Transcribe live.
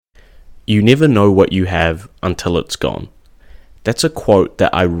You never know what you have until it's gone. That's a quote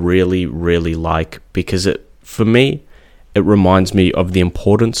that I really, really like because for me, it reminds me of the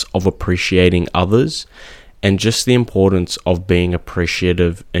importance of appreciating others and just the importance of being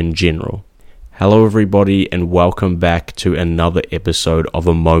appreciative in general. Hello everybody and welcome back to another episode of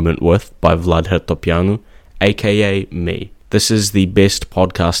A Moment With by Vlad Hrtopianu, aka me. This is the best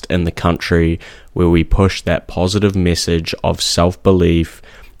podcast in the country where we push that positive message of self-belief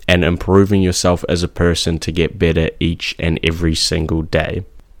and improving yourself as a person to get better each and every single day.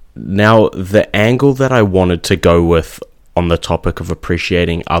 Now, the angle that I wanted to go with on the topic of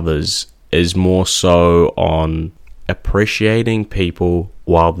appreciating others is more so on appreciating people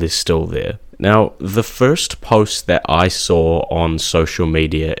while they're still there. Now, the first post that I saw on social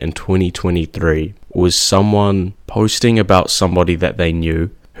media in 2023 was someone posting about somebody that they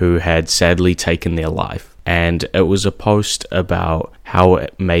knew who had sadly taken their life. And it was a post about how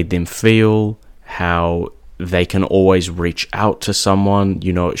it made them feel, how they can always reach out to someone,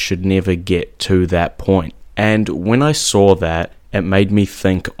 it should never get to that point. And when I saw that, it made me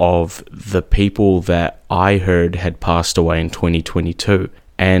think of the people that I heard had passed away in 2022.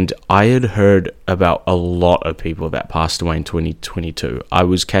 And I had heard about a lot of people that passed away in 2022. I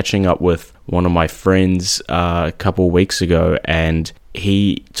was catching up with one of my friends a couple of weeks ago, and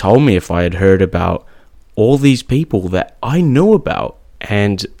he told me if I had heard about all these people that I knew about,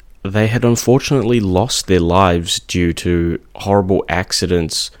 and they had unfortunately lost their lives due to horrible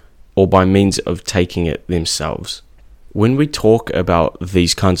accidents or by means of taking it themselves. When we talk about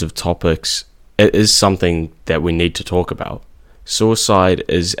these kinds of topics, it is something that we need to talk about. Suicide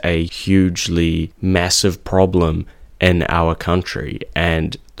is a hugely massive problem in our country,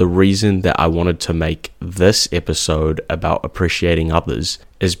 and the reason that I wanted to make this episode about appreciating others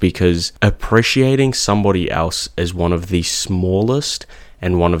is because appreciating somebody else is one of the smallest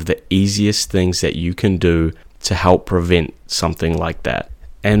and one of the easiest things that you can do to help prevent something like that.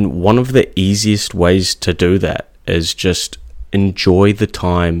 And one of the easiest ways to do that is just enjoy the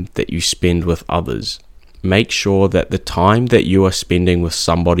time that you spend with others. Make sure that the time that you are spending with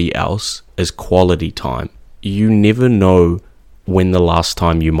somebody else is quality time. You never know when the last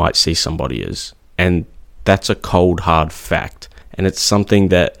time you might see somebody is. And that's a cold, hard fact. And it's something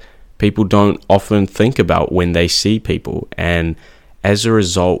that people don't often think about when they see people. And as a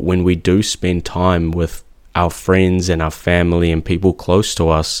result, when we do spend time with our friends and our family and people close to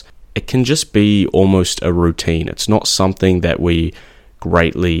us, it can just be almost a routine. It's not something that we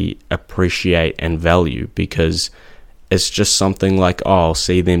greatly appreciate and value because it's just something like, oh, I'll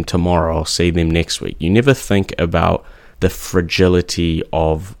see them tomorrow, I'll see them next week. You never think about the fragility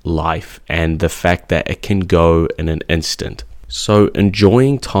of life and the fact that it can go in an instant. So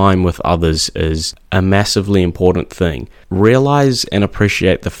enjoying time with others is a massively important thing. Realize and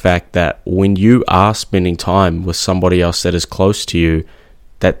appreciate the fact that when you are spending time with somebody else that is close to you,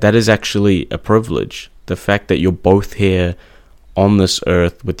 that is actually a privilege. The fact that you're both here on this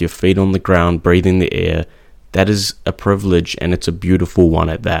earth with your feet on the ground, breathing the air, that is a privilege, and it's a beautiful one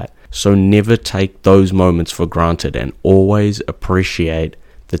at that. So never take those moments for granted and always appreciate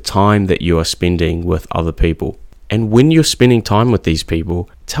the time that you are spending with other people. And when you're spending time with these people,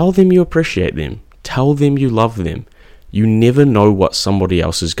 tell them you appreciate them. Tell them you love them. You never know what somebody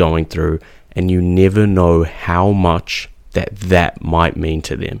else is going through, and you never know how much that might mean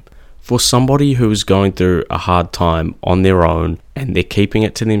to them. For somebody who is going through a hard time on their own and they're keeping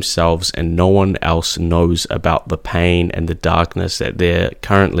it to themselves and no one else knows about the pain and the darkness that they're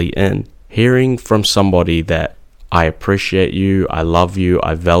currently in, hearing from somebody that I appreciate you, I love you,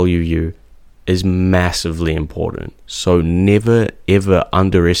 I value you is massively important. So never ever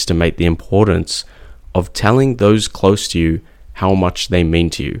underestimate the importance of telling those close to you how much they mean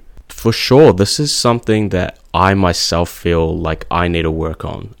to you. For sure, this is something that I myself feel like I need to work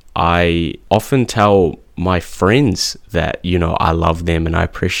on. I often tell my friends that, I love them and I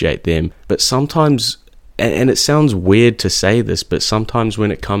appreciate them. But sometimes, and it sounds weird to say this, but sometimes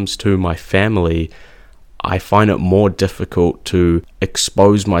when it comes to my family, I find it more difficult to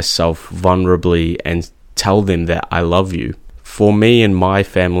expose myself vulnerably and tell them that I love you. For me and my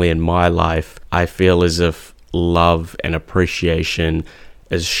family and my life, I feel as if love and appreciation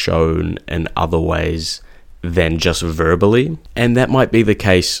is shown in other ways than just verbally, and that might be the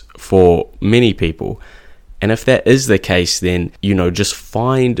case for many people. And if that is the case, then just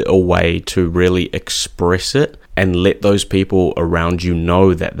find a way to really express it and let those people around you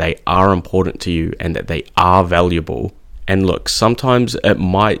know that they are important to you and that they are valuable. And look, sometimes it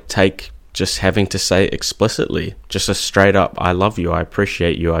might take just having to say explicitly, just a straight up, I love you, I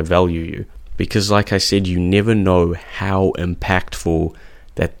appreciate you, I value you. Because like I said, you never know how impactful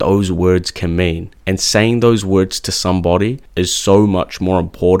that those words can mean. And saying those words to somebody is so much more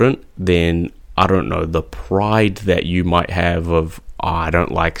important than, I don't know, the pride that you might have of, oh, I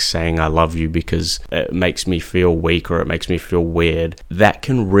don't like saying I love you because it makes me feel weak or it makes me feel weird. That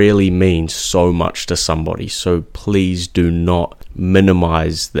can really mean so much to somebody. So please do not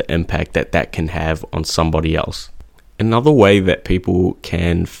minimize the impact that that can have on somebody else. Another way that people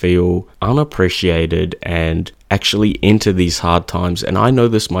can feel unappreciated and actually enter these hard times, and I know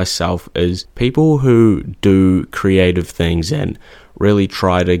this myself, is people who do creative things and really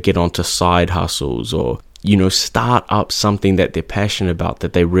try to get onto side hustles or, start up something that they're passionate about,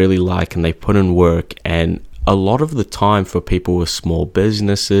 that they really like, and they put in work. And a lot of the time for people with small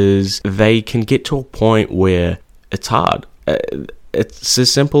businesses, they can get to a point where it's hard. It's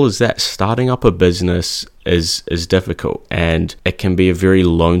as simple as that. Starting up a business is difficult, and it can be a very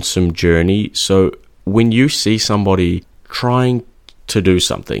lonesome journey. So when you see somebody trying to do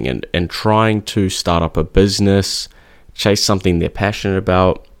something and trying to start up a business, chase something they're passionate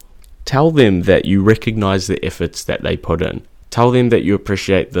about, tell them that you recognize the efforts that they put in. Tell them that you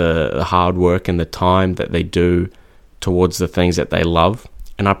appreciate the hard work and the time that they do towards the things that they love.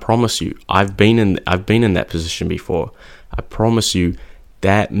 And I promise you, I've been in that position before. I promise you,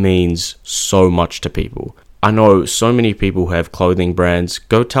 that means so much to people. I know so many people who have clothing brands.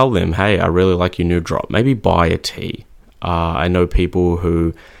 Go tell them, hey, I really like your new drop. Maybe buy a tee. I know people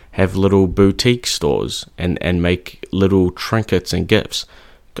who have little boutique stores and make little trinkets and gifts.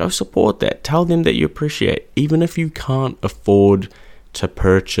 Go support that. Tell them that you appreciate. Even if you can't afford to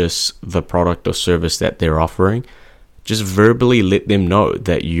purchase the product or service that they're offering, just verbally let them know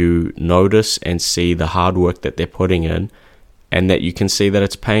that you notice and see the hard work that they're putting in, and that you can see that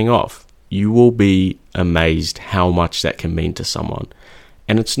it's paying off. You will be amazed how much that can mean to someone.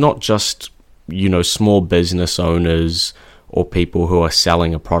 And it's not just, small business owners or people who are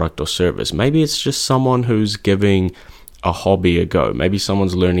selling a product or service. Maybe it's just someone who's giving a hobby a go. Maybe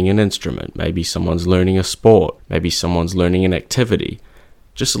someone's learning an instrument. Maybe someone's learning a sport. Maybe someone's learning an activity.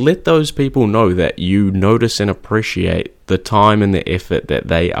 Just let those people know that you notice and appreciate the time and the effort that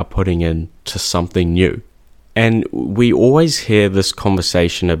they are putting into something new. And we always hear this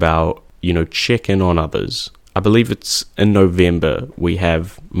conversation about, check in on others. I believe it's in November. We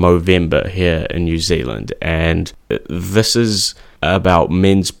have Movember here in New Zealand. And this is about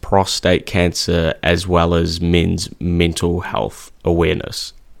men's prostate cancer as well as men's mental health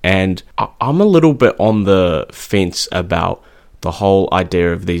awareness. And I'm a little bit on the fence about the whole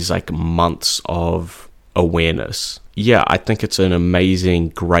idea of these months of awareness. Yeah, I think it's an amazing,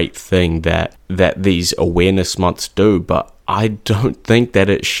 great thing that these awareness months do, but I don't think that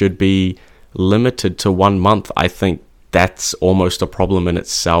it should be limited to 1 month. I think that's almost a problem in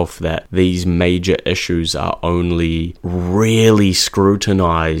itself, that these major issues are only really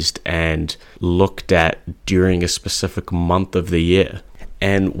scrutinized and looked at during a specific month of the year.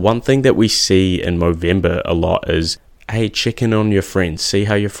 And one thing that we see in Movember a lot is, hey, check in on your friends, see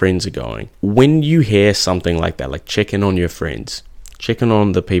how your friends are going. When you hear something like that, like check in on your friends, check in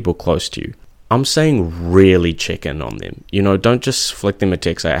on the people close to you, I'm saying really check in on them. Don't just flick them a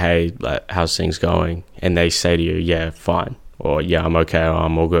text like, hey, how's things going? And they say to you, yeah, fine. Or yeah, I'm okay, or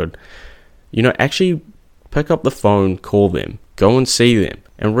I'm all good. Actually pick up the phone, call them, go and see them,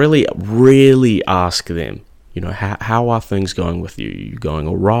 and really, really ask them, how are things going with you? Are you going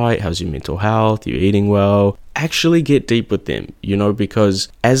all right? How's your mental health? Are you eating well? Actually get deep with them, because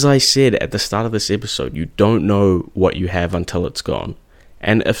as I said at the start of this episode, you don't know what you have until it's gone.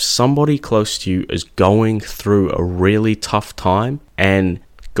 And if somebody close to you is going through a really tough time and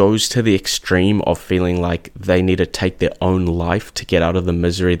goes to the extreme of feeling like they need to take their own life to get out of the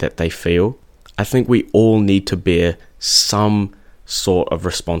misery that they feel, I think we all need to bear some sort of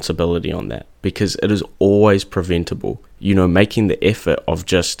responsibility on that, because it is always preventable. Making the effort of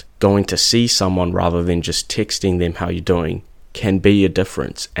just going to see someone rather than just texting them how you're doing can be a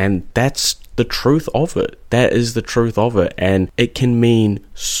difference. And that's the truth of it. That is the truth of it. And it can mean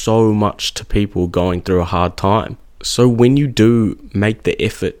so much to people going through a hard time. So when you do make the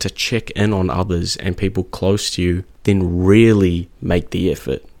effort to check in on others and people close to you, then really make the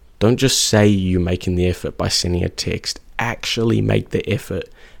effort. Don't just say you're making the effort by sending a text. Actually make the effort,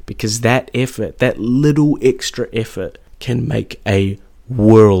 because that effort, that little extra effort, can make a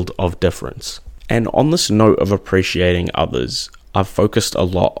world of difference. And on this note of appreciating others, I've focused a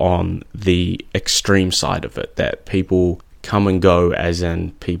lot on the extreme side of it, that people come and go, as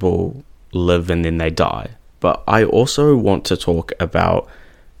in people live and then they die. But I also want to talk about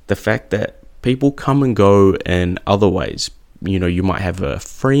the fact that people come and go in other ways. You might have a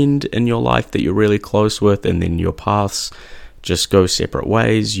friend in your life that you're really close with, and then your paths just go separate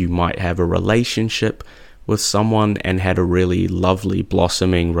ways. You might have a relationship with someone and had a really lovely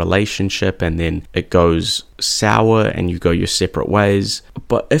blossoming relationship, and then it goes sour and you go your separate ways.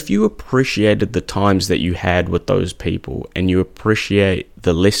 But if you appreciated the times that you had with those people, and you appreciate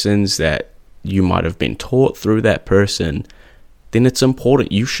the lessons that you might have been taught through that person, then it's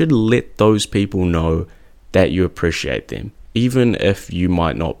important. You should let those people know that you appreciate them, even if you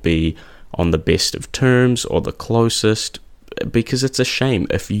might not be on the best of terms or the closest, because it's a shame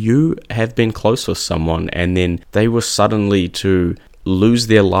if you have been close with someone and then they were suddenly to lose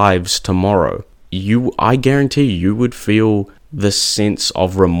their lives tomorrow. I guarantee you would feel the sense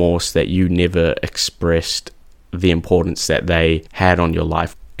of remorse that you never expressed the importance that they had on your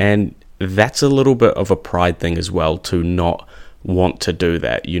life. And that's a little bit of a pride thing as well, to not want to do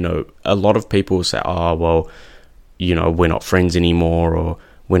that. A lot of people say, oh, well, we're not friends anymore, or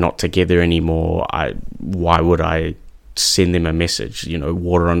we're not together anymore. Why would I send them a message,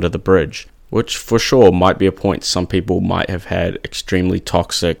 water under the bridge? Which for sure might be a point. Some people might have had extremely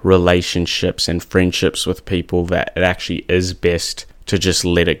toxic relationships and friendships with people that it actually is best to just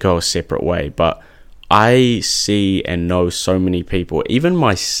let it go a separate way. But I see and know so many people, even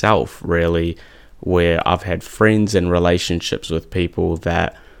myself really, where I've had friends and relationships with people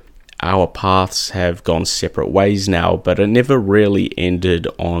that our paths have gone separate ways now, but it never really ended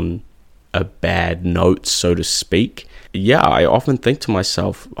on a bad note, so to speak. Yeah, I often think to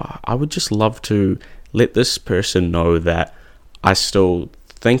myself, I would just love to let this person know that I still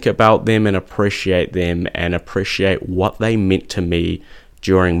think about them and appreciate them and appreciate what they meant to me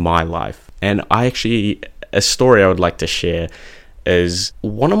during my life. And a story I would like to share is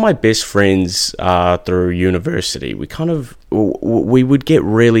one of my best friends through university. We would get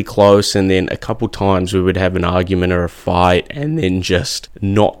really close, and then a couple times we would have an argument or a fight and then just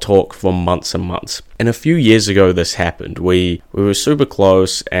not talk for months and months. And a few years ago this happened. We were super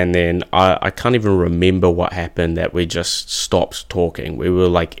close, and then I can't even remember what happened, that we just stopped talking. We were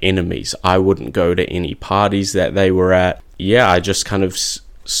like enemies. I wouldn't go to any parties that they were at. Yeah, I just kind of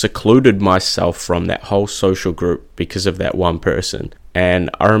secluded myself from that whole social group because of that one person. And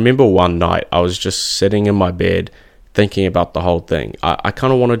I remember one night I was just sitting in my bed thinking about the whole thing. I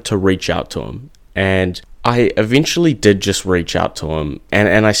kind of wanted to reach out to him, and I eventually did just reach out to him,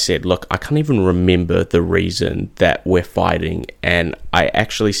 and I said, look, I can't even remember the reason that we're fighting. And I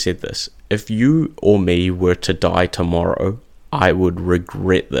actually said this: if you or me were to die tomorrow, I would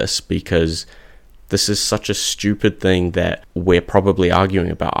regret this, because this is such a stupid thing that we're probably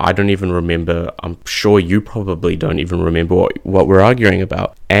arguing about. I don't even remember. I'm sure you probably don't even remember what we're arguing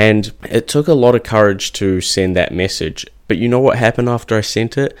about. And it took a lot of courage to send that message. But you know what happened after I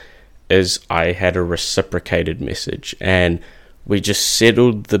sent it? Is I had a reciprocated message, and we just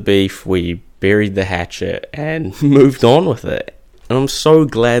settled the beef. We buried the hatchet and moved on with it. And I'm so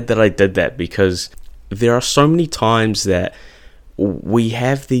glad that I did that, because there are so many times that we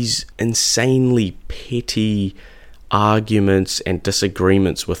have these insanely petty arguments and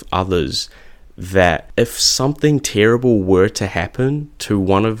disagreements with others, that if something terrible were to happen to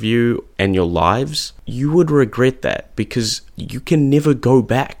one of you and your lives, you would regret that, because you can never go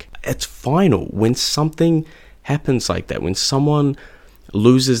back. It's final. When something happens like that, when someone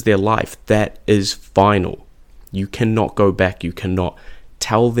loses their life, that is final. You cannot go back. You cannot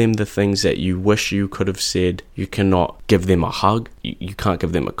tell them the things that you wish you could have said. You cannot give them a hug. You can't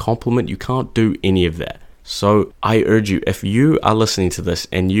give them a compliment. You can't do any of that. So I urge you, if you are listening to this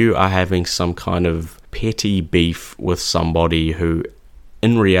and you are having some kind of petty beef with somebody who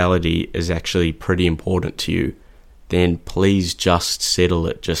in reality is actually pretty important to you, then please just settle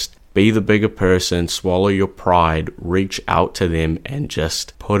it. Just be the bigger person, swallow your pride, reach out to them and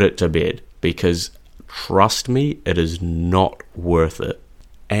just put it to bed, because trust me, it is not worth it.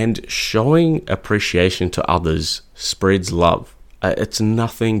 And showing appreciation to others spreads love. It's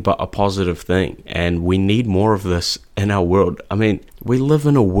nothing but a positive thing, and we need more of this in our world. I mean, we live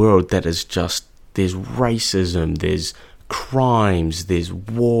in a world that is just, there's racism, there's crimes, there's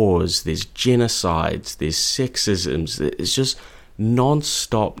wars, there's genocides, there's sexisms. It's just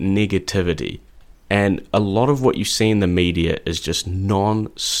non-stop negativity. And a lot of what you see in the media is just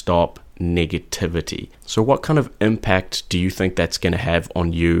non-stop negativity. So what kind of impact do you think that's going to have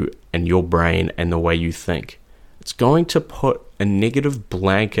on you and your brain and the way you think? It's going to put a negative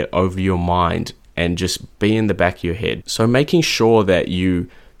blanket over your mind and just be in the back of your head. So making sure that you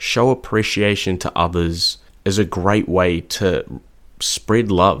show appreciation to others is a great way to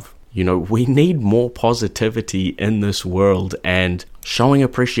spread love. You know, we need more positivity in this world, and showing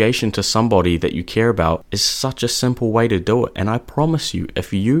appreciation to somebody that you care about is such a simple way to do it. And I promise you,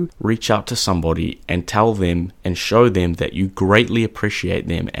 if you reach out to somebody and tell them and show them that you greatly appreciate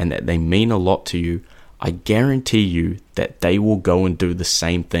them and that they mean a lot to you, I guarantee you that they will go and do the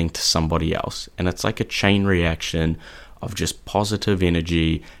same thing to somebody else. And it's like a chain reaction of just positive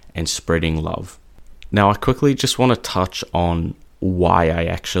energy and spreading love. Now, I quickly just want to touch on why I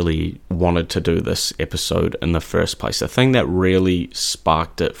actually wanted to do this episode in the first place. The thing that really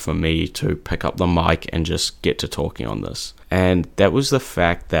sparked it for me to pick up the mic and just get to talking on this. And that was the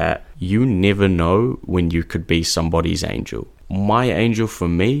fact that you never know when you could be somebody's angel. My angel for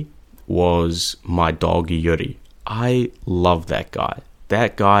me was my dog Yuri. I love that guy.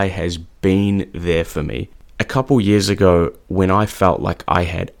 That guy has been there for me. A couple years ago, when I felt like I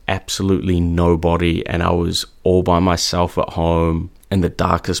had absolutely nobody and I was all by myself at home in the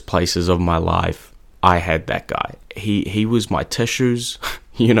darkest places of my life, I had that guy. He was my tissues.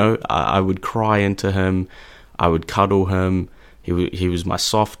 You know, I would cry into him. I would cuddle him. He was my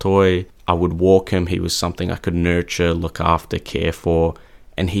soft toy. I would walk him. He was something I could nurture, look after, care for.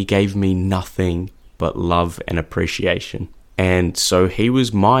 And he gave me nothing but love and appreciation. And so he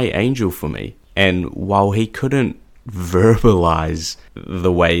was my angel for me. And while he couldn't verbalize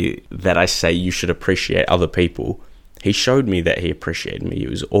the way that I say you should appreciate other people, he showed me that he appreciated me. He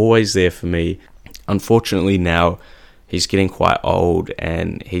was always there for me. Unfortunately, now he's getting quite old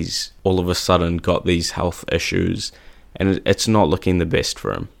and he's all of a sudden got these health issues and it's not looking the best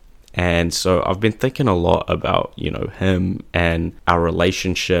for him. And so I've been thinking a lot about, you know, him and our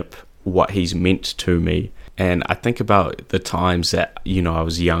relationship, what he's meant to me. And I think about the times that, you know, I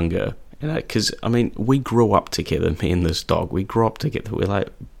was younger. Because, I mean, we grew up together, me and this dog. We grew up together. We're like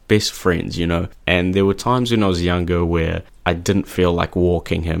best friends, you know. And there were times when I was younger where I didn't feel like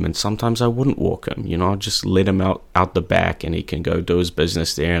walking him. And sometimes I wouldn't walk him, you know. I'd just let him out the back and he can go do his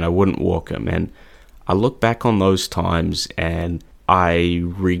business there. And I wouldn't walk him. And I look back on those times and I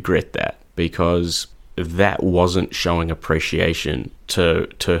regret that. Because that wasn't showing appreciation to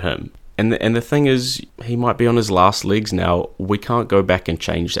him. And the thing is, he might be on his last legs now. We can't go back and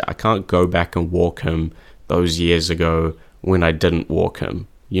change that. I can't go back and walk him those years ago when I didn't walk him.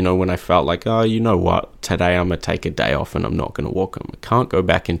 You know, when I felt like, oh, you know what, today I'm going to take a day off and I'm not going to walk him. I can't go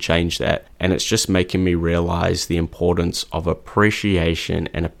back and change that. And it's just making me realize the importance of appreciation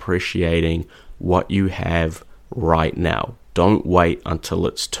and appreciating what you have right now. Don't wait until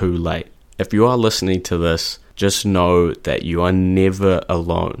it's too late. If you are listening to this, just know that you are never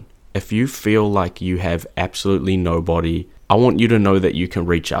alone. If you feel like you have absolutely nobody, I want you to know that you can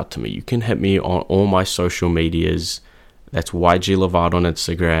reach out to me. You can hit me on all my social medias. That's YG Levard on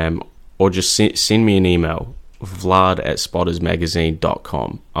Instagram. Or just send me an email,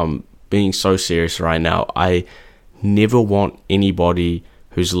 vlad@spottersmagazine.com. I'm being so serious right now. I never want anybody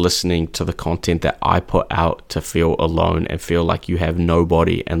who's listening to the content that I put out to feel alone and feel like you have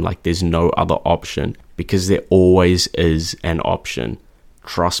nobody and like there's no other option. Because there always is an option.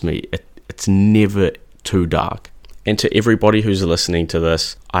 Trust me, it's never too dark. And to everybody who's listening to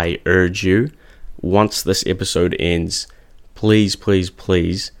this, I urge you, once this episode ends, please, please,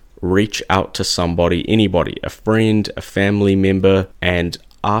 please reach out to somebody, anybody, a friend, a family member, and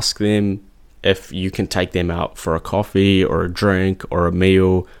ask them if you can take them out for a coffee or a drink or a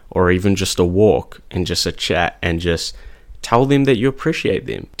meal or even just a walk and just a chat and just tell them that you appreciate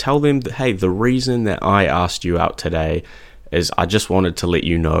them. Tell them that, hey, the reason that I asked you out today is I just wanted to let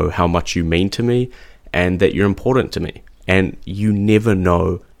you know how much you mean to me and that you're important to me. And you never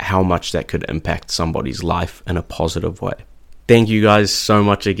know how much that could impact somebody's life in a positive way. Thank you guys so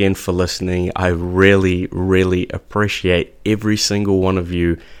much again for listening. I really, really appreciate every single one of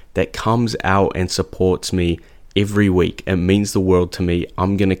you that comes out and supports me every week. It means the world to me.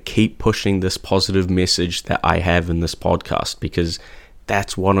 I'm going to keep pushing this positive message that I have in this podcast because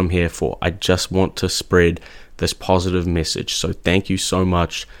that's what I'm here for. I just want to spread this positive message. So thank you so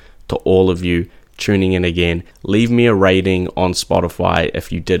much to all of you tuning in again. Leave me a rating on Spotify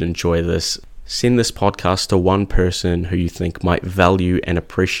if you did enjoy this. Send this podcast to one person who you think might value and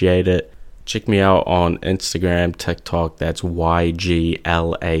appreciate it. Check me out on Instagram, TikTok. That's YGLAVAD.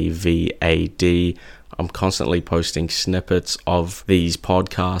 I'm constantly posting snippets of these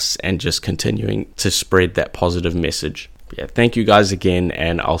podcasts and just continuing to spread that positive message. Yeah, thank you guys again,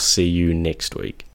 and I'll see you next week.